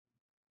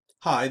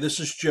Hi, this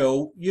is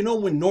Joe. We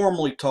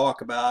normally talk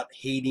about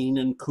heating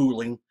and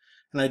cooling,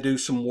 and I do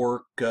some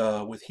work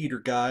with heater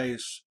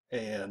guys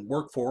and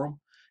work for them,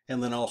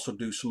 and then also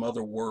do some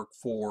other work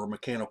for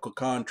mechanical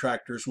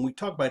contractors. And we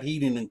talk about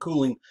heating and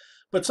cooling,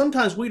 but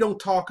sometimes we don't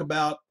talk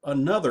about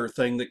another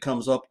thing that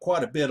comes up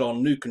quite a bit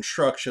on new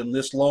construction.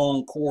 This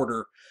long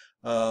quarter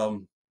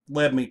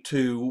led me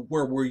to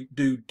where we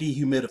do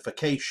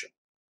dehumidification.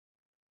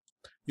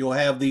 You'll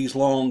have these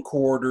long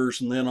corridors,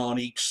 and then on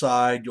each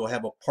side you'll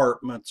have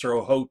apartments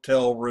or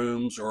hotel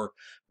rooms or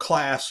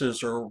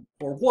classes or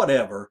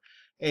whatever,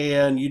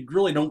 and you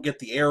really don't get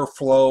the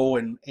airflow,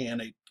 and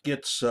it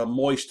gets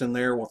moist in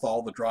there with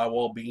all the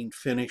drywall being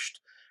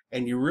finished,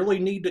 and you really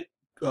need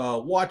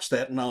to watch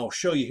that. And I'll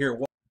show you here.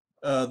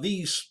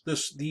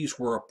 These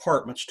were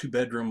apartments,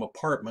 two-bedroom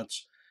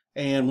apartments,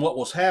 and what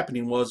was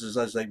happening was is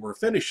as they were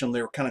finishing,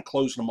 they were kind of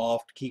closing them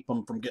off to keep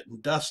them from getting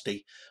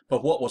dusty.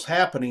 But what was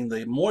happening,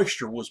 the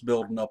moisture was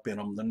building up in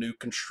them, the new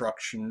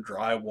construction,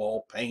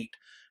 drywall, paint,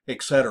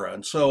 etc.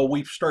 And so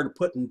we started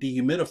putting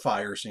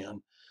dehumidifiers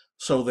in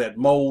so that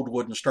mold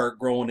wouldn't start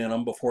growing in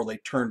them before they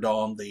turned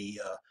on the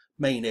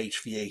main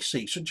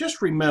HVAC. So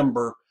just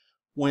remember,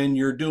 when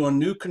you're doing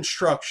new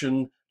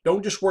construction,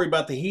 don't just worry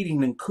about the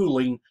heating and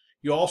cooling.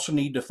 You also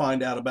need to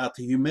find out about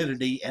the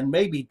humidity and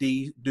maybe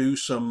do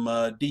some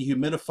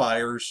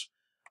dehumidifiers,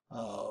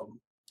 um,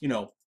 you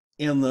know,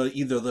 in the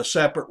either the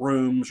separate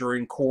rooms or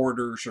in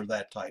corridors or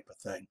that type of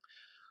thing.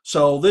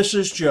 So this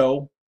is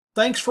Joe.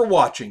 Thanks for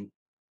watching.